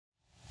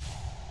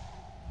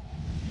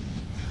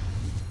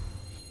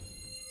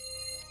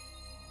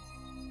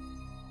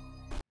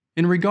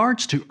In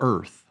regards to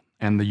Earth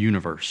and the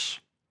universe,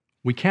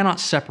 we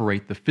cannot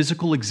separate the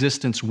physical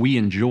existence we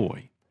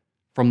enjoy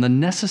from the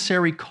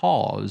necessary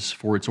cause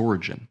for its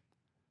origin.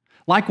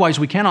 Likewise,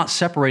 we cannot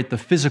separate the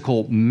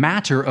physical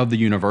matter of the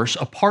universe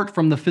apart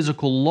from the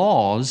physical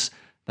laws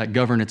that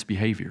govern its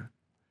behavior.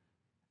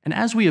 And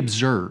as we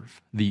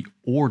observe the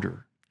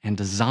order and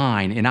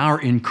design in our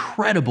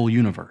incredible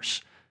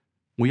universe,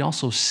 we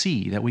also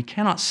see that we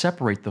cannot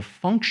separate the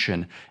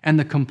function and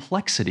the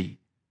complexity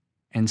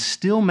and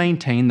still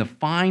maintain the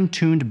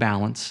fine-tuned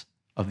balance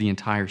of the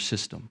entire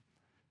system.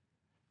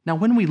 Now,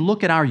 when we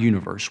look at our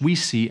universe, we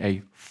see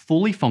a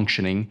fully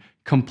functioning,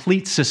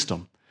 complete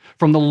system,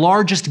 from the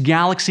largest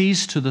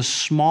galaxies to the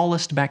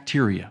smallest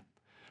bacteria,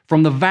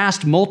 from the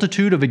vast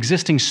multitude of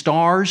existing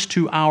stars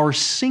to our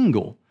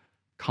single,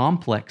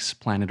 complex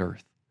planet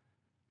Earth.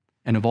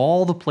 And of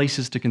all the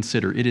places to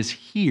consider, it is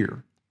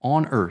here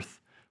on Earth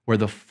where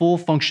the full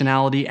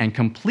functionality and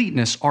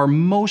completeness are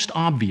most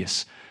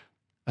obvious,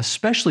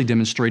 especially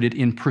demonstrated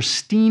in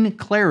pristine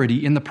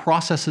clarity in the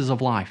processes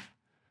of life.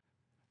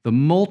 The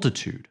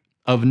multitude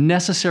of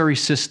necessary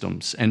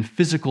systems and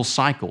physical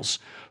cycles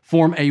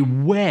form a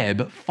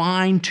web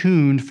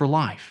fine-tuned for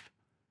life.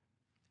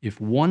 If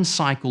one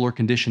cycle or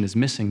condition is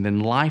missing, then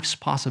life's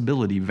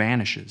possibility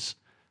vanishes.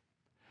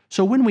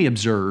 So when we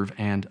observe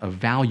and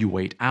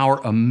evaluate our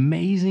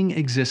amazing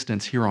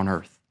existence here on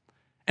Earth,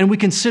 and we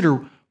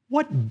consider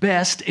what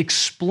best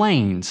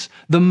explains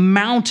the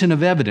mountain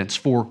of evidence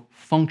for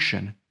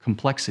function,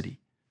 complexity,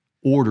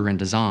 order, and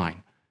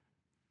design,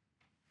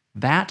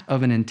 that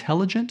of an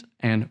intelligent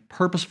and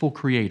purposeful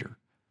creator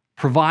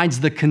provides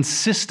the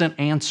consistent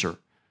answer,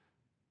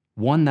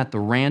 one that the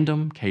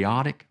random,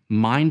 chaotic,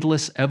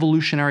 mindless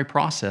evolutionary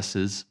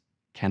processes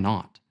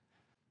cannot.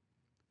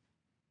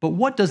 But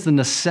what does the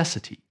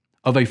necessity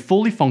of a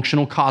fully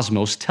functional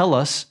cosmos tell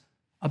us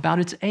about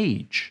its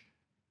age?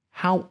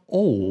 How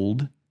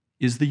old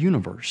is the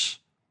universe?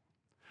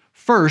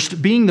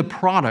 First, being the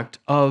product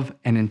of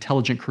an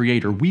intelligent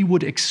creator, we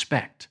would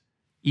expect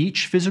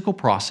each physical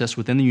process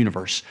within the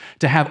universe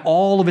to have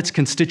all of its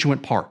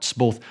constituent parts,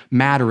 both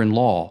matter and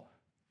law,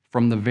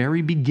 from the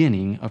very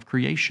beginning of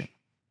creation.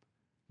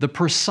 The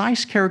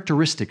precise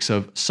characteristics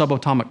of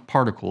subatomic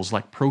particles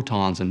like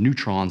protons and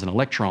neutrons and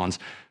electrons,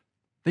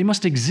 they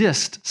must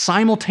exist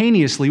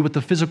simultaneously with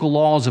the physical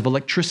laws of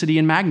electricity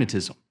and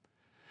magnetism.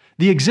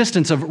 The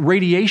existence of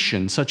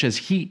radiation, such as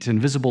heat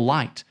and visible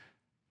light,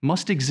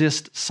 must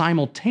exist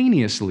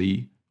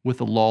simultaneously with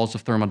the laws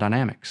of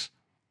thermodynamics.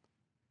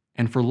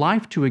 And for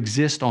life to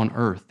exist on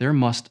Earth, there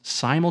must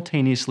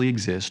simultaneously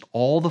exist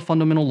all the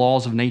fundamental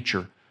laws of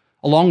nature,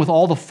 along with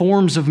all the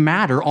forms of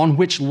matter on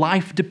which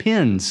life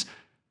depends,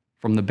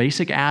 from the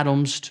basic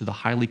atoms to the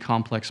highly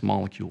complex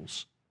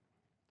molecules.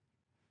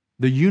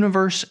 The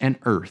universe and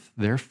Earth,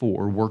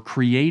 therefore, were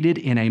created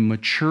in a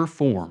mature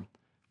form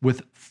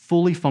with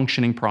fully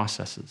functioning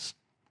processes.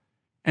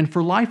 And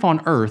for life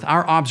on Earth,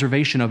 our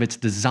observation of its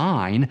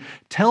design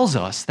tells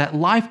us that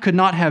life could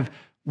not have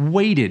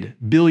waited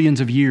billions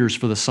of years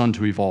for the sun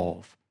to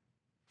evolve,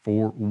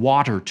 for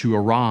water to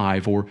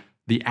arrive, or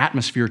the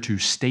atmosphere to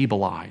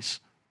stabilize.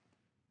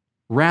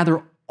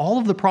 Rather, all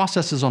of the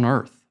processes on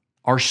Earth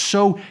are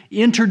so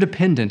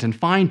interdependent and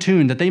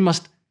fine-tuned that they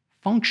must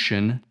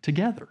function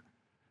together.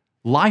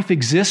 Life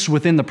exists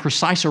within the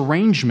precise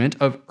arrangement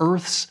of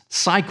Earth's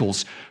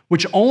cycles,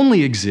 which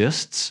only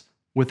exists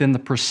within the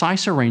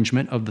precise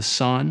arrangement of the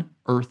sun,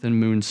 earth, and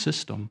moon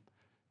system,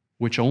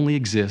 which only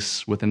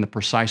exists within the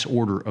precise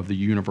order of the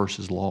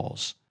universe's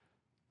laws.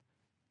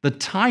 The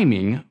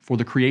timing for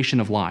the creation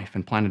of life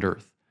and planet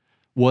Earth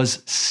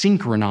was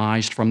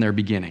synchronized from their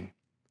beginning.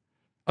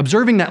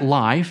 Observing that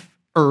life,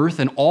 Earth,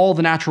 and all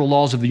the natural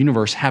laws of the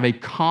universe have a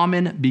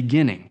common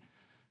beginning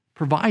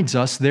provides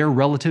us their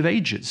relative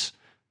ages.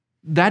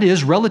 That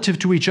is, relative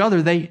to each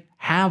other, they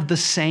have the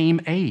same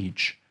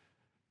age.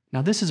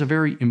 Now, this is a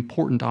very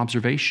important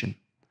observation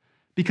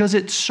because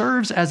it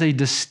serves as a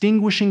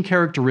distinguishing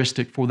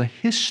characteristic for the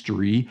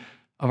history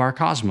of our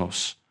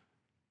cosmos.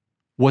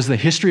 Was the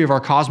history of our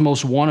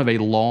cosmos one of a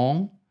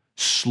long,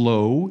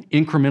 slow,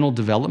 incremental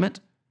development,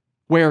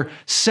 where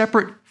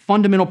separate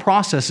fundamental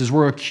processes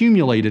were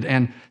accumulated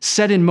and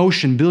set in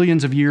motion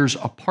billions of years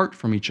apart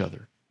from each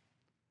other?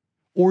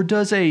 Or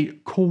does a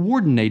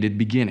coordinated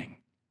beginning,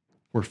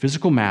 where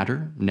physical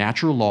matter,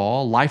 natural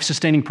law,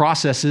 life-sustaining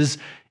processes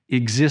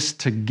exist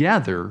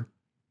together,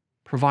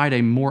 provide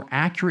a more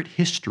accurate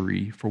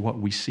history for what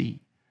we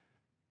see?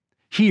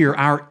 Here,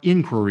 our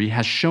inquiry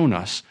has shown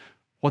us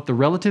what the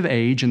relative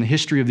age and the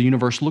history of the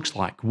universe looks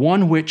like,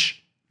 one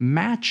which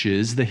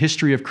matches the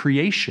history of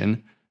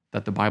creation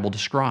that the Bible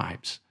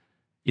describes.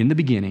 In the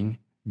beginning,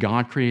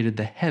 God created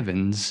the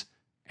heavens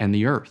and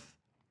the earth.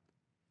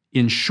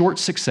 In short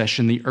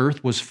succession, the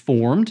earth was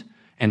formed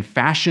and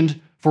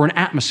fashioned for an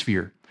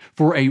atmosphere,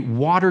 for a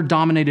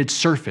water-dominated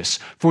surface,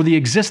 for the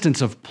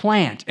existence of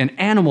plant and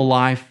animal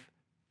life,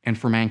 and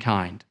for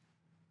mankind.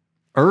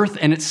 Earth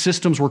and its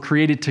systems were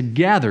created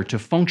together to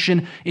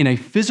function in a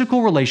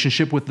physical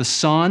relationship with the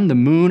sun, the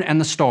moon,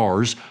 and the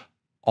stars,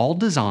 all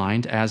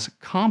designed as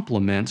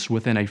complements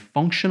within a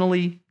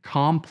functionally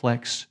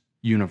complex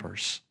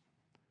universe.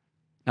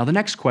 Now, the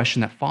next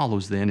question that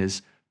follows then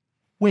is,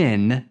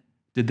 when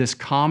did this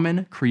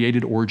common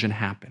created origin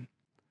happen?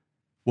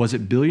 Was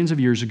it billions of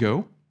years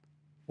ago,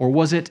 or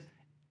was it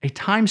a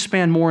time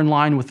span more in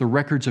line with the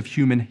records of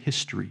human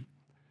history?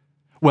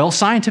 Well,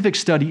 scientific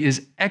study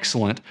is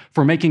excellent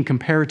for making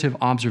comparative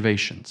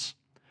observations,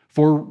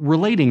 for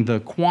relating the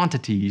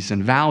quantities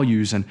and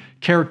values and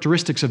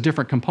characteristics of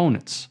different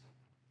components.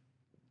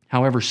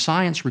 However,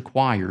 science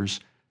requires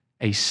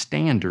a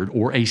standard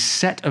or a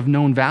set of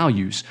known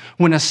values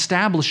when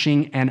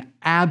establishing an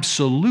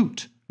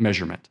absolute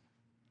measurement,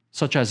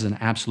 such as an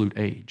absolute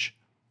age.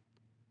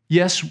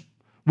 Yes,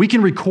 we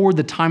can record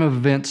the time of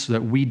events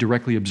that we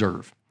directly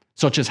observe,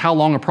 such as how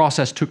long a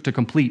process took to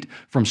complete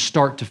from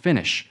start to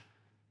finish.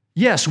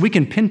 Yes, we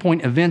can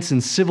pinpoint events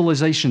in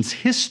civilization's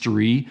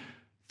history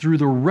through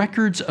the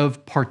records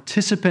of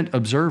participant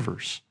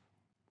observers.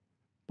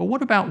 But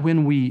what about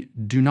when we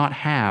do not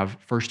have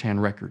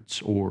firsthand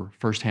records or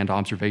firsthand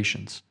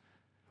observations?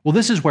 Well,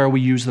 this is where we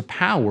use the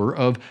power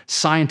of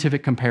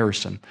scientific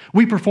comparison.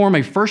 We perform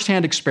a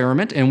firsthand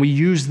experiment and we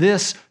use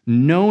this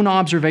known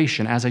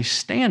observation as a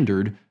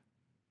standard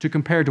to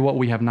compare to what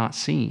we have not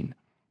seen.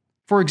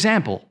 For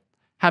example,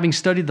 having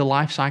studied the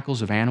life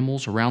cycles of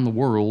animals around the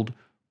world,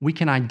 we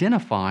can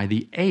identify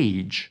the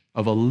age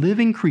of a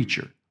living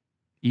creature,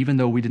 even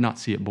though we did not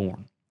see it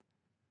born.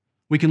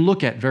 We can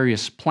look at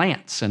various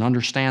plants and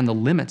understand the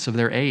limits of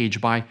their age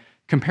by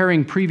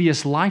comparing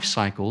previous life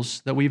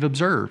cycles that we've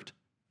observed,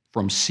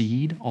 from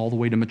seed all the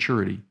way to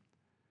maturity.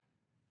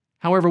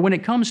 However, when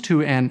it comes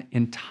to an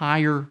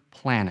entire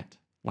planet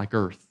like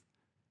Earth,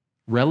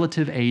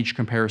 relative age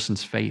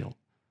comparisons fail.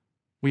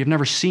 We have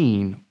never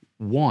seen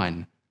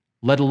one,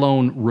 let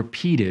alone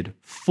repeated,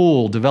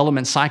 full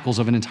development cycles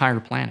of an entire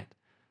planet.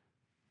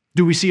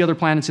 Do we see other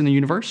planets in the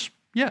universe?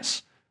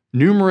 Yes.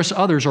 Numerous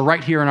others are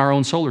right here in our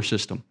own solar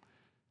system.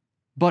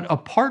 But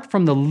apart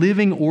from the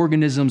living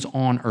organisms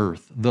on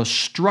Earth, the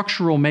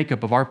structural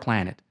makeup of our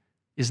planet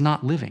is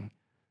not living.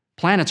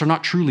 Planets are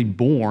not truly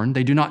born,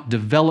 they do not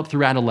develop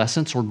through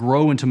adolescence or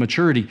grow into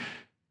maturity,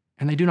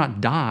 and they do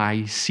not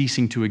die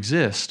ceasing to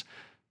exist.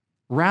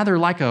 Rather,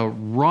 like a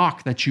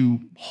rock that you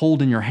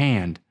hold in your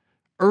hand,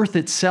 Earth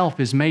itself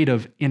is made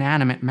of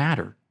inanimate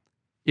matter.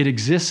 It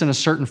exists in a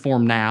certain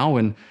form now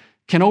and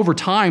can over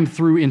time,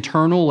 through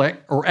internal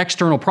or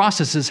external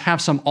processes, have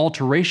some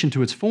alteration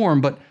to its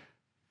form, but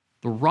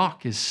the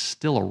rock is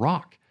still a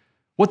rock.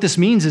 What this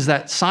means is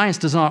that science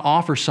does not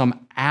offer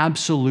some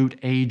absolute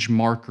age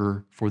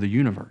marker for the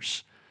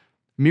universe.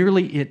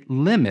 Merely it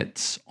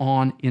limits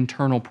on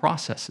internal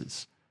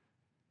processes.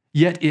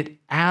 Yet it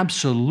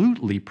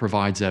absolutely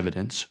provides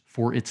evidence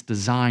for its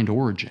designed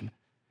origin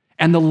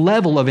and the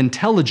level of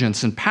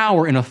intelligence and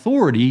power and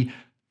authority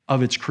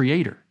of its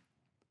creator.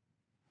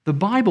 The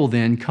Bible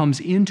then comes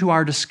into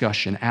our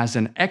discussion as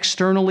an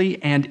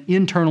externally and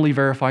internally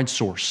verified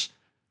source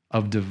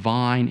of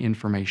divine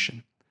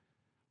information.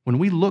 When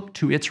we look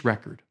to its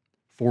record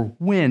for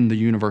when the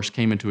universe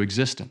came into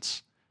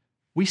existence,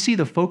 we see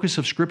the focus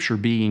of Scripture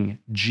being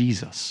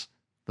Jesus,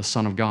 the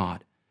Son of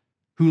God,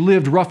 who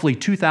lived roughly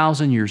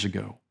 2,000 years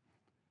ago.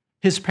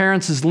 His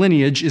parents'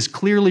 lineage is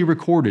clearly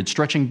recorded,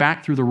 stretching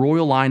back through the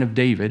royal line of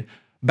David,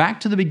 back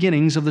to the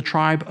beginnings of the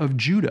tribe of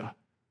Judah,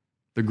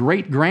 the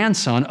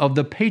great-grandson of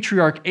the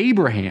patriarch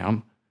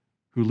Abraham,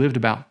 who lived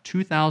about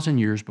 2,000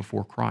 years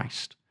before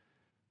Christ.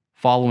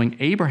 Following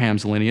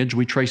Abraham's lineage,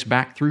 we trace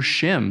back through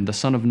Shem, the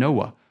son of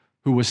Noah,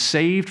 who was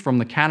saved from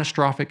the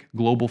catastrophic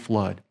global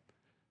flood.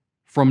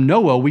 From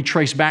Noah, we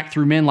trace back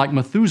through men like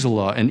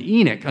Methuselah and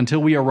Enoch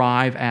until we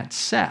arrive at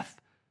Seth,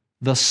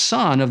 the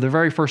son of the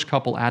very first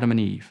couple, Adam and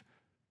Eve,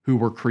 who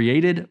were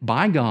created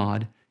by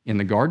God in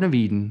the Garden of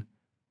Eden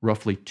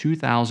roughly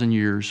 2,000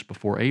 years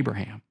before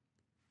Abraham,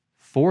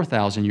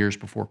 4,000 years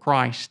before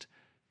Christ,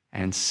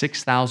 and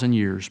 6,000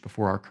 years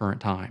before our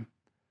current time.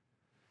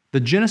 The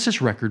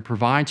Genesis record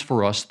provides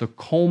for us the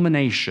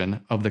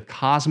culmination of the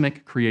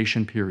cosmic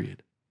creation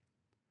period.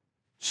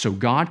 So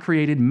God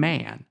created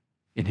man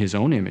in His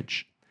own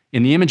image.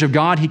 In the image of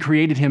God, He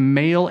created him,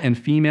 male and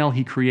female,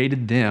 He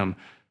created them.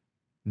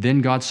 Then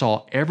God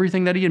saw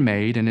everything that He had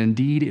made, and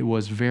indeed it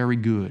was very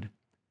good.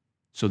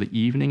 So the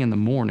evening and the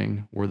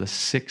morning were the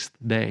sixth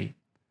day.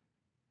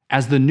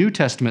 As the New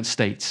Testament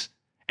states,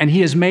 and He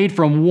has made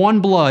from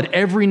one blood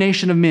every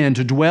nation of men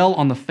to dwell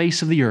on the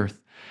face of the earth,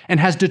 and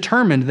has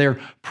determined their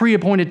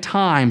pre-appointed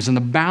times and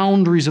the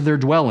boundaries of their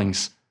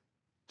dwellings,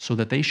 so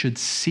that they should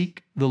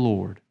seek the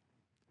Lord.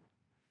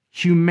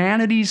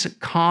 Humanity's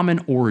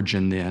common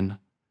origin, then,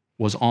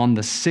 was on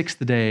the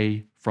sixth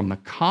day from the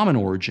common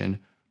origin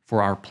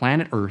for our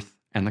planet Earth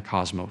and the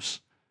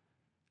cosmos.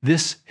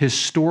 This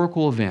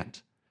historical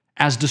event,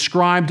 as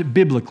described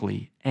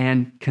biblically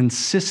and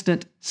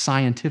consistent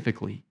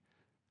scientifically,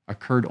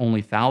 occurred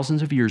only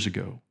thousands of years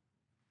ago,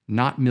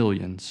 not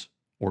millions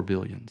or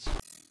billions.